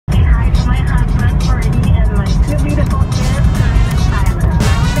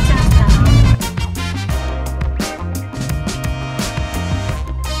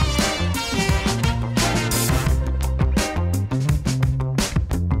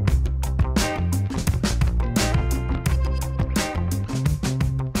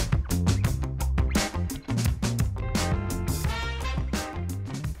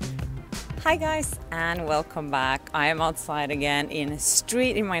Hi guys, and welcome back. I am outside again in a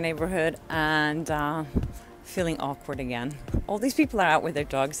street in my neighborhood and feeling awkward again. All these people are out with their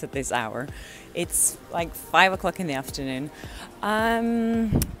dogs at this hour. It's like 5 o'clock in the afternoon.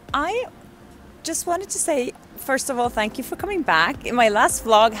 I just wanted to say, first of all, thank you for coming back. My last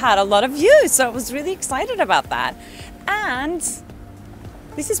vlog had a lot of views, so I was really excited about that. And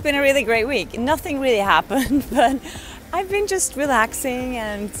this has been a really great week. Nothing really happened, but I've been just relaxing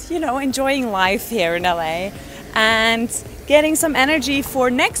and, you know, enjoying life here in LA and getting some energy for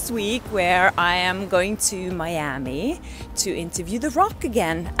next week, where I am going to Miami to interview The Rock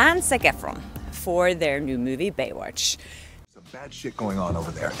again and Zac Efron for their new movie Baywatch. Some bad shit going on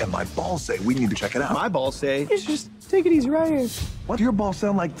over there, and my balls say we need to check it out. My balls say, just take it easy right here. What do your balls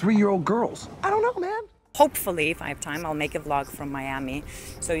sound like 3-year-old girls? I don't know, man. Hopefully, if I have time, I'll make a vlog from Miami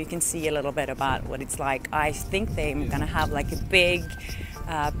so you can see a little bit about what it's like. I think they're gonna have like a big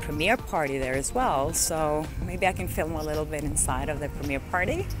premiere party there as well, so maybe I can film a little bit inside of the premiere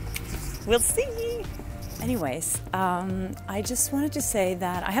party. We'll see. Anyways, I just wanted to say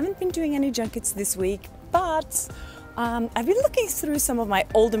that I haven't been doing any junkets this week, but I've been looking through some of my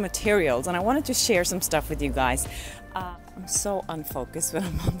older materials and I wanted to share some stuff with you guys. I'm so unfocused when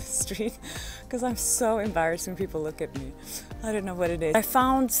I'm on the street because I'm so embarrassed when people look at me. I don't know what it is. I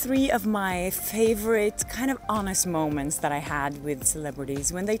found 3 of my favorite kind of honest moments that I had with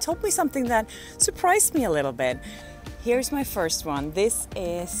celebrities when they told me something that surprised me a little bit. Here's my first one. This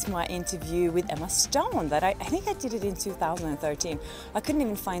is my interview with Emma Stone that I think I did it in 2013. I couldn't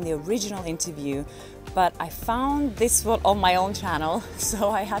even find the original interview, but I found this one on my own channel,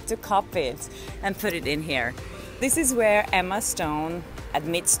 so I had to copy it and put it in here. This is where Emma Stone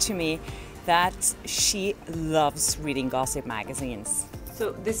admits to me that she loves reading gossip magazines.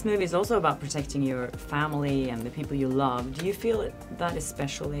 So this movie is also about protecting your family and the people you love. Do you feel that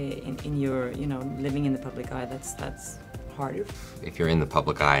especially in your, you know, living in the public eye, that's harder? If you're in the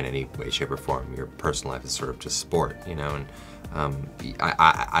public eye in any way, shape, or form, your personal life is sort of just sport, you know, and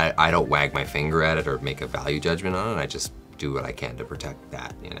I don't wag my finger at it or make a value judgment on it. I just do what I can to protect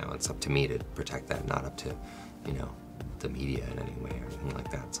that, you know. It's up to me to protect that, not up to, you know, the media in any way or anything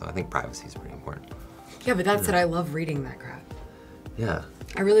like that. So I think privacy is pretty important. Yeah, but that's it. I love reading that crap. Yeah.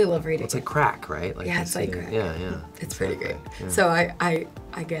 I really love reading. Well, it's like crack, right? Like yeah, it's like crack. Yeah, yeah. It's pretty great. Yeah. So I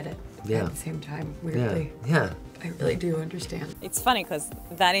get it. Yeah. At the same time, weirdly. Yeah. I really do understand. It's funny because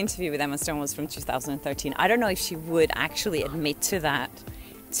that interview with Emma Stone was from 2013. I don't know if she would actually admit to that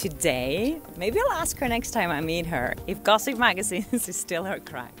today. Maybe I'll ask her next time I meet her if gossip magazines is still her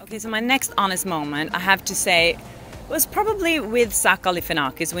crack. Okay, so my next honest moment, I have to say, was probably with Zach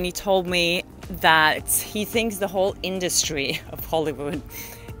Galifianakis when he told me that he thinks the whole industry of Hollywood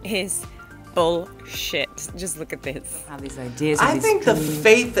is bullshit. Just look at this. Have these ideas. I think the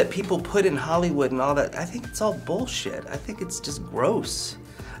faith that people put in Hollywood and all that, I think it's all bullshit. I think it's just gross.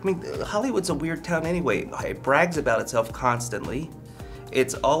 I mean, Hollywood's a weird town anyway. It brags about itself constantly.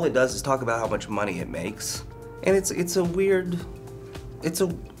 It's all it does is talk about how much money it makes. And it's a weird, I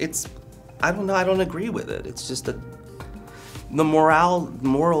don't know, I don't agree with it. It's just the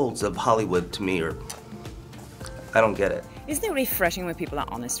morals of Hollywood to me are, I don't get it. Isn't it refreshing when people are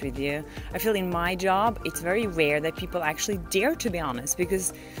honest with you? I feel in my job, it's very rare that people actually dare to be honest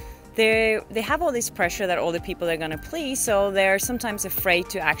because they have all this pressure that all the people are going to please, so they're sometimes afraid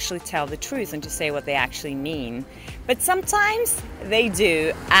to actually tell the truth and to say what they actually mean. But sometimes they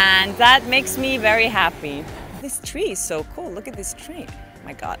do, and that makes me very happy. This tree is so cool. Look at this tree. Oh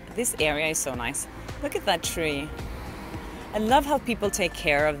my God, this area is so nice. Look at that tree. I love how people take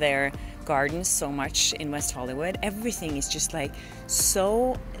care of their gardens so much in West Hollywood. Everything is just like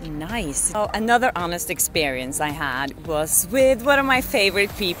so nice. Oh, another honest experience I had was with one of my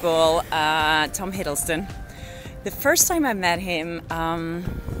favorite people, Tom Hiddleston. The first time I met him,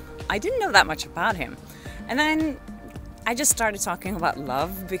 I didn't know that much about him. And then I just started talking about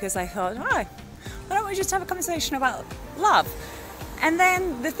love because I thought, oh, why don't we just have a conversation about love? And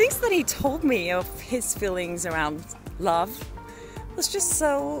then the things that he told me of his feelings around love was just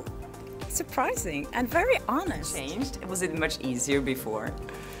so surprising and very honest. Changed? Was it much easier before?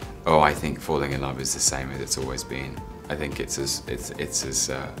 Oh, I think falling in love is the same as it's always been. I think it's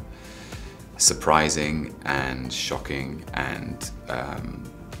as surprising and shocking and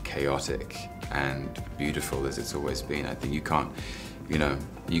chaotic and beautiful as it's always been. I think you can't, you know,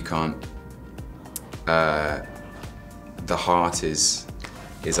 the heart is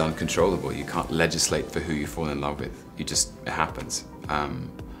uncontrollable. You can't legislate for who you fall in love with. It happens.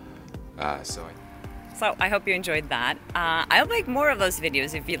 So I hope you enjoyed that. I'll make more of those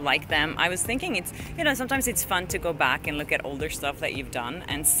videos if you like them. I was thinking it's, you know, sometimes it's fun to go back and look at older stuff that you've done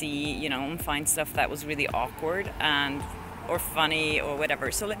and see, you know, and find stuff that was really awkward and or funny or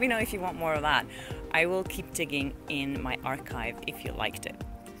whatever. So let me know if you want more of that. I will keep digging in my archive if you liked it.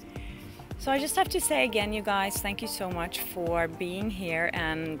 So I just have to say again, you guys, thank you so much for being here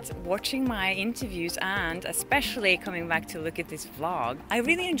and watching my interviews, and especially coming back to look at this vlog. I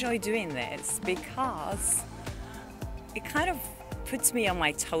really enjoy doing this because it kind of puts me on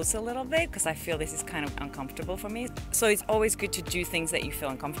my toes a little bit, because I feel this is kind of uncomfortable for me. So it's always good to do things that you feel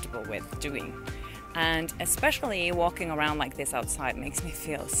uncomfortable with doing. And especially walking around like this outside makes me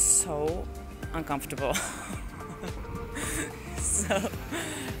feel so uncomfortable. So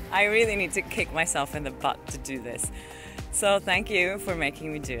I really need to kick myself in the butt to do this. So thank you for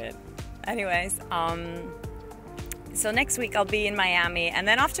making me do it. Anyways, so next week I'll be in Miami, and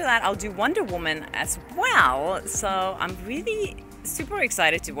then after that I'll do Wonder Woman as well. So I'm really super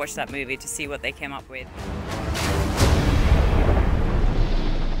excited to watch that movie, to see what they came up with.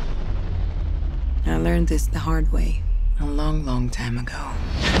 I learned this the hard way a long, long time ago.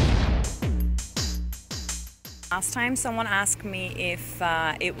 Last time someone asked me if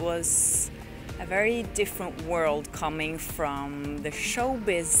it was a very different world coming from the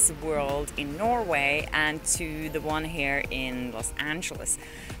showbiz world in Norway and to the one here in Los Angeles.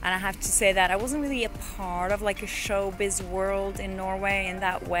 And I have to say that I wasn't really a part of like a showbiz world in Norway in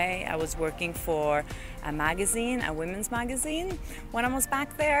that way. I was working for a magazine, a women's magazine, when I was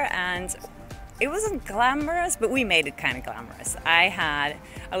back there, and it wasn't glamorous, but we made it kind of glamorous. I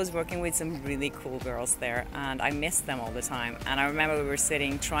was working with some really cool girls there, and I missed them all the time. And I remember we were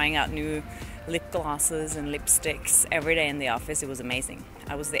sitting trying out new lip glosses and lipsticks every day in the office. It was amazing.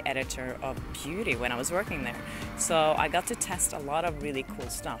 I was the editor of beauty when I was working there, so I got to test a lot of really cool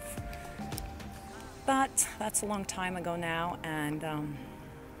stuff. But that's a long time ago now, and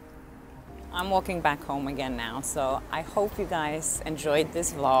I'm walking back home again now. So I hope you guys enjoyed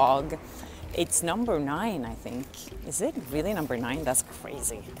this vlog. It's number 9, I think. Is it really number 9? That's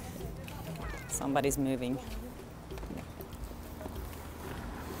crazy. Somebody's moving.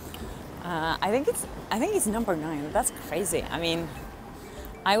 I think it's number 9. That's crazy. I mean,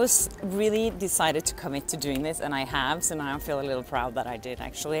 I was really decided to commit to doing this, and I have. So now I feel a little proud that I did,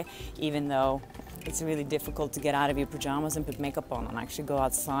 actually, even though it's really difficult to get out of your pajamas and put makeup on and actually go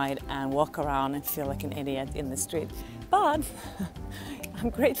outside and walk around and feel like an idiot in the street. But I'm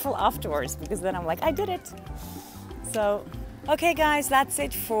grateful afterwards, because then I'm like, I did it. So, okay guys, that's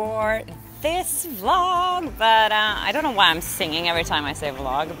it for this vlog. But I don't know why I'm singing every time I say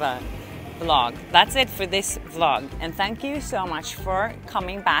vlog, but vlog. That's it for this vlog. And thank you so much for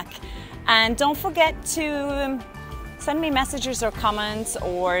coming back. And don't forget to send me messages or comments,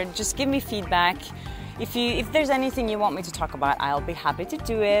 or just give me feedback. If there's anything you want me to talk about, I'll be happy to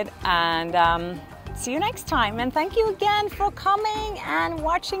do it. And see you next time. And thank you again for coming and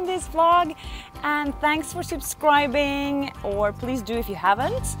watching this vlog. And thanks for subscribing, or please do if you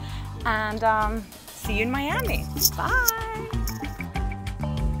haven't. And see you in Miami. Bye.